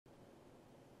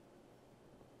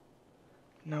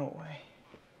No way.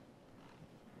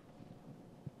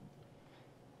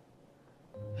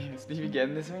 Hey, Steve, you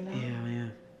getting this right now?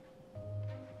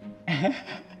 Yeah.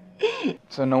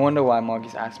 So no wonder why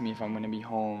Marcus asked me if I'm gonna be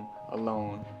home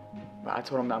alone. But I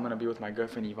told him that I'm gonna be with my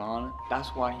girlfriend Yvonne. That's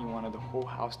why he wanted the whole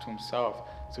house to himself,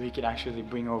 so he could actually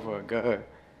bring over a girl.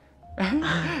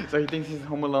 So he thinks he's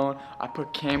home alone. I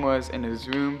put cameras in his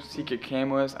room, secret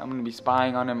cameras. I'm gonna be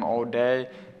spying on him all day.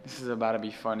 This is about to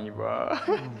be funny, bro.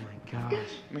 Oh my gosh.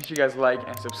 Make sure you guys like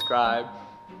and subscribe.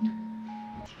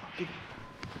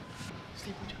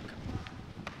 Steve, would you come?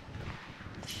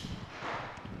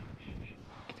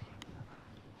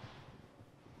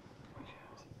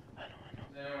 I know.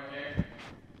 Is anyone here?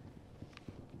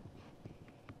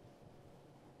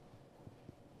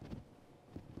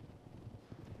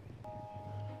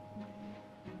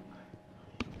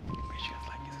 Make sure you guys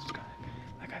like and subscribe.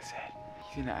 Like I said,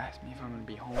 he's gonna ask me if I'm gonna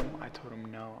be home. I told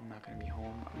him no, I'm not gonna be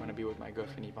home. I'm gonna be with my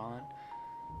girlfriend Yvonne.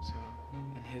 So,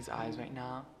 in his eyes right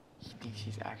now, he thinks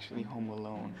he's actually home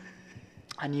alone.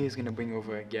 I knew he was gonna bring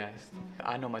over a guest.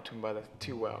 I know my twin brother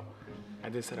too well. I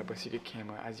did set up a secret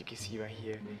camera, as you can see right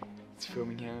here. It's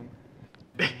filming him.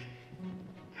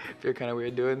 Feel kind of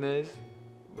weird doing this,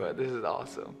 but this is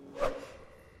awesome.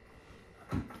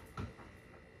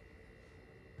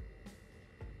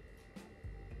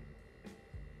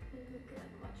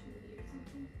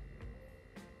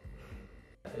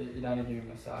 You down to give you a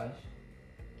massage?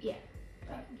 Yeah,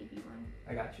 I can give you one.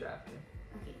 I got you after.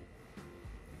 Okay.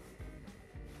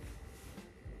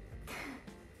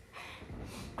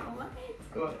 What?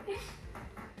 Go ahead.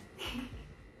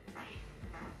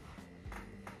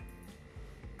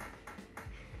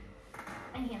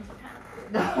 My hands are kind of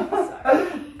cold. Sorry.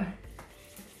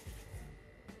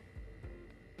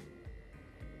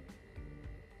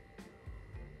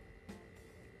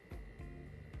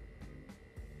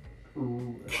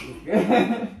 Ooh, that feels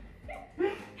good.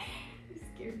 You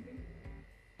scared me.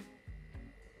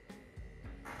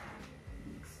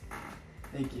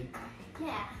 Thank you.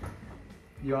 Yeah.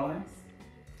 You all in?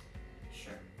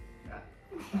 Sure. Yeah.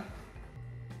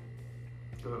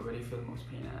 Where do you feel the most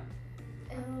pain at?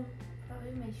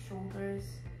 Probably my shoulders.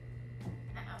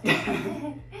 Ow.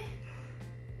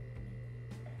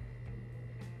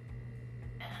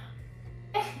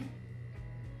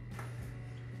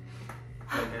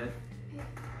 Okay.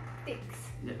 Thanks.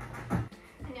 Yeah. I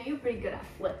know you're pretty good at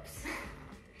flips.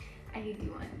 I can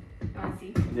do one. You wanna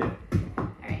see? Yeah.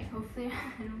 Alright, hopefully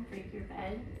I don't break your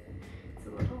bed. It's a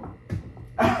little.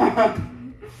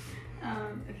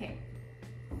 Okay.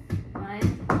 1, 2,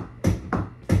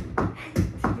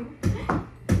 3.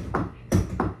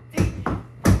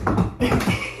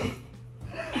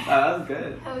 That was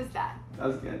good. How was that? That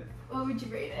was good. What would you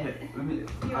rate it? Hey, let me. You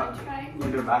wanna try? You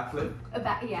wanna do a backflip? A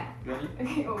back, yeah. Ready?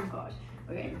 Okay, oh gosh.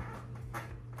 Okay.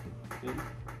 3,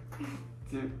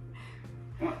 2,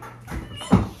 1.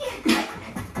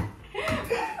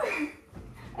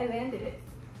 I landed it.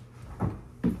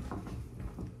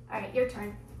 Alright, your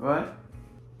turn. What?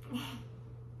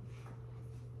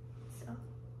 So,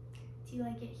 do you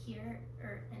like it here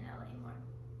or in LA more?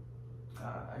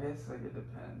 I guess like it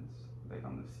depends, like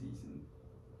on the season.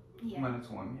 Yeah. When it's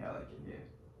warm here, I like it here.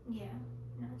 Yeah.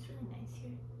 No, it's really nice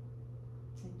here.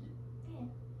 Thank you. Yeah.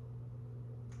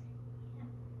 Yeah.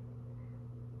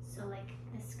 So like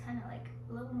this kind of like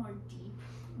a little more deep,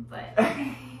 but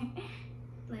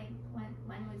like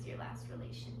when was your last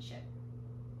relationship?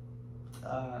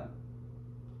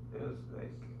 It was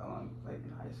like like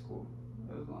in high school.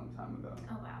 It was a long time ago.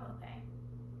 Oh wow. Okay.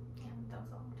 Yeah, that was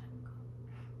a long time ago.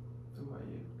 So what about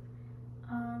you?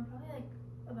 Probably like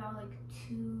about like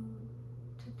 2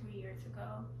 to 3 years ago.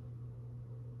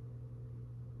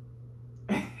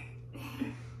 Do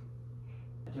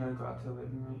you want to go out to the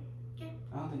living room? Yeah.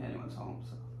 I don't think anyone's home,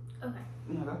 so. Okay.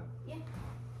 Yeah, go. Yeah.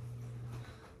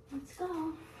 Let's go.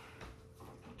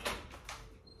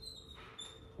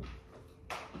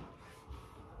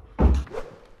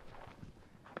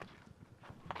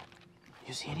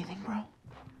 You see anything, bro?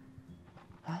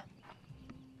 Huh?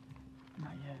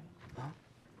 Not yet. No?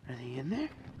 Are they in there?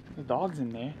 The dog's in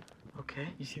there. Okay.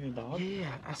 You see the dog?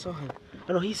 Yeah, I saw him.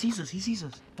 Oh no, he sees us.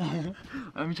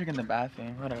 Let me check in the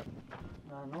bathroom. Hold up.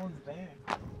 No one's there.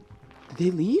 Did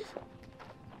they leave?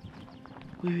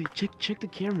 Wait, check the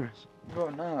cameras. Bro,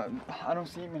 no, I don't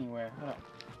see him anywhere. Hold up.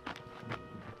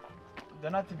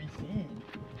 They're not to be seen.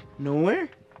 Nowhere?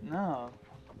 No.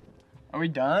 Are we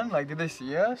done? Like, did they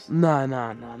see us? Nah,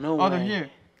 no way. Oh, they're here.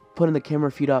 Putting the camera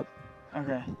feed up.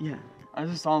 Okay. Yeah. I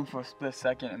just saw him for a split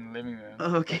second in the living room.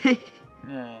 Okay.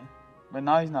 Yeah. But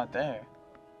now he's not there.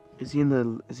 Is he in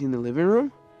the living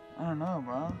room? I don't know,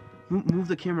 bro. Move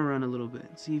the camera around a little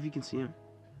bit. See if you can see him.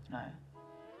 No.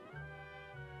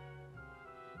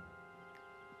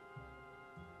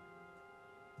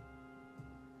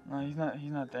 No,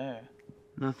 he's not there.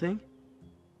 Nothing?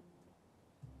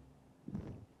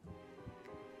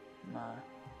 Nah.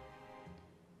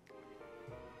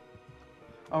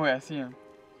 Oh wait, I see him.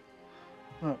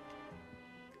 Look.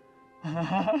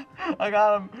 I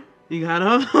got him. You got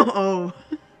him? Oh.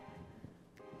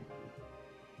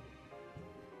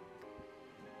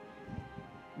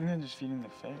 I think they're just feeding the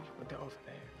fish, but they're over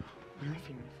there. Really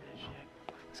feeding the fish, yeah.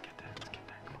 Let's get that, come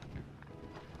on.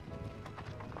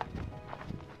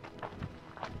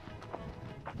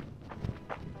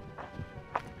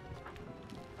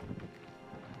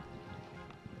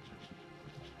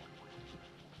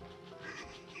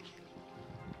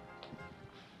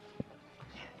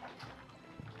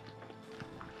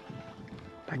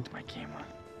 Back to my camera.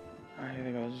 Alright, here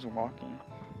they go, they're just walking.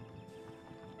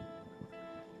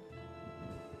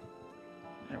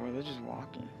 Yeah, well, they're just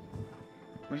walking.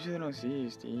 Make sure they don't see you,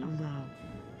 Steve. No.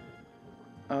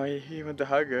 Oh, he went to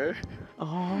hug her.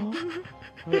 Oh.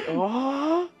 Wait,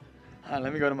 oh. Alright,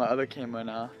 let me go to my other camera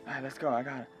now. Alright, let's go, I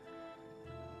got it.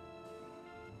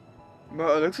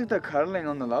 Bro, it looks like they're cuddling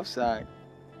on the left side.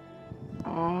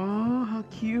 Oh, how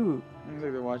cute. Looks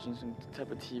like they're watching some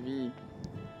type of TV.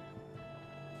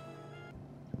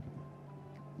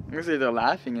 Looks like they're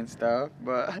laughing and stuff,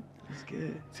 but That's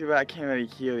good. too bad I can't really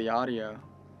hear the audio.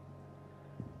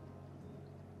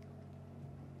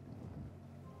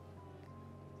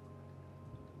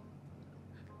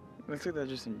 Looks like they're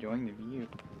just enjoying the view.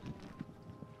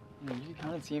 Yeah, you can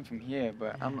kind of see them from here,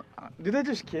 but do they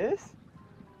just kiss?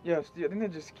 Yeah, Steve, I think they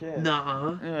just kiss.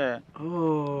 Nuh-uh. Yeah.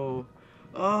 Oh.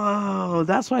 Oh,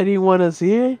 that's why I didn't want us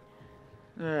here?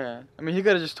 Yeah. I mean, he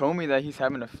could have just told me that he's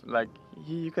having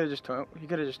he could have just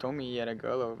told me he had a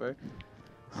girl over.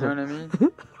 You know what I mean?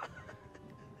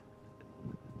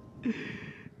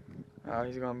 Oh,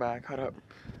 he's going back. Hold up.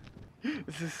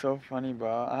 This is so funny,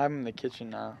 bro. I have him in the kitchen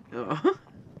now. Oh.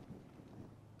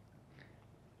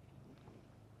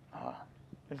 Oh,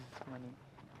 this is funny.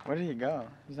 Where did he go?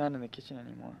 He's not in the kitchen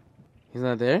anymore. He's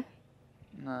not there?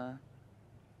 Nah.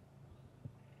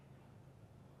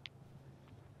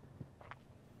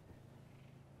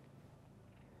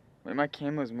 Wait, my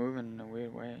camera's moving in a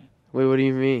weird way. Wait, what do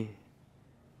you mean?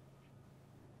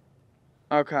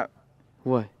 Oh, crap.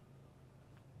 What?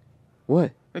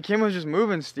 What? The camera's just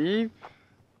moving, Steve.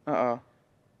 Uh-oh.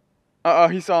 Uh-oh,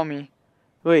 he saw me.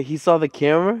 Wait, he saw the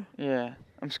camera? Yeah,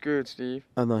 I'm screwed, Steve.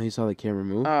 Oh, no, he saw the camera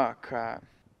move? Oh, crap.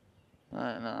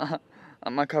 I don't know.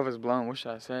 My cover's blown. What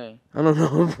should I say? I don't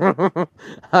know, bro.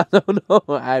 I don't know.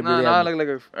 I look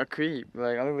like a creep.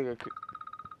 Like, I look like a creep.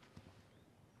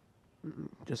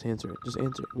 Just answer it. Just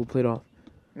answer it. We'll play it off.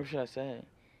 What should I say?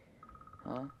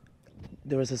 Huh?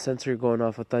 There was a sensor going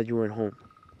off. I thought you weren't home.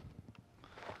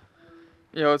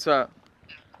 Yo, what's up?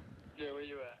 Yeah, where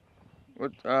you at?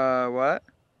 What?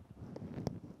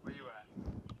 Where you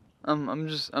at? I'm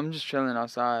just chilling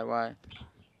outside. Why?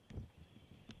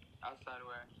 Outside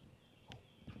where?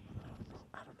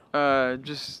 I don't know.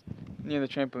 Just near the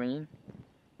trampoline.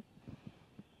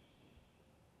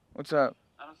 What's up?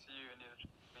 I don't see you near the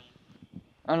trampoline.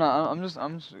 I don't know.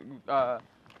 I'm just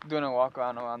doing a walk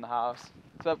around the house.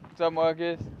 What's up,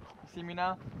 Marcus? You see me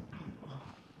now?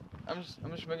 I'm just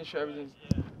making sure everything's.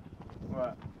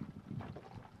 What?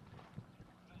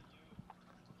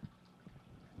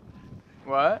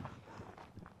 What?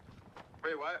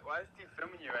 Wait, why is Steve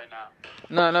filming you right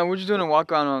now? No, we're just doing a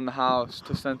walk around the house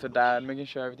to send to Dad, making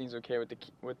sure everything's okay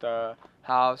with the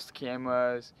house, the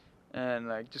cameras, and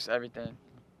like just everything.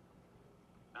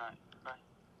 Alright, bye.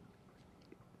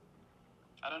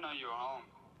 I don't know you were home.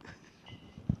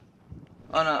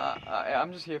 Oh no,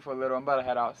 I'm just here for a little. I'm about to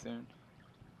head out soon.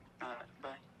 Alright, bye.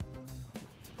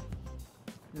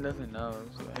 He definitely knows.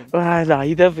 Like. Nah,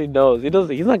 he definitely knows.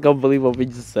 He's not gonna believe what we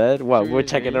just said. What, we're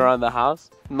checking around the house?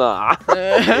 Nah.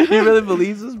 He really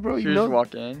believes us, bro? Should you we know? just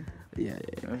walk in? Yeah.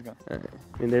 Let's go. Right.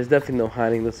 I mean, there's definitely no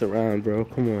hiding this around, bro.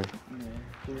 Come on. Yeah.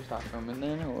 Should we stop filming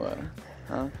then, or what?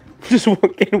 Huh? Just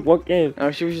walk in.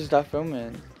 Oh, should we just stop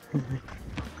filming?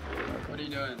 What are you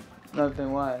doing?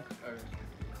 Nothing, why?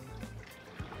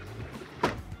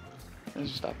 Let's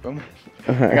just stop filming.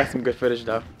 I got some good footage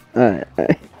though. Alright.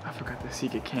 I forgot the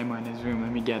secret camera in his room.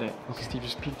 Let me get it. Okay, Steve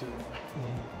just peeked through it.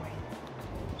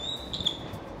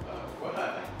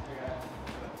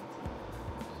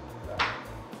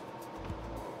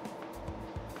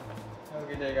 Have a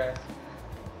good day, guys.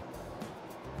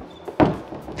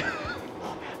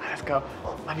 Let's go.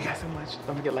 Love you guys so much.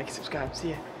 Don't forget to like and subscribe. See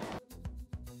ya.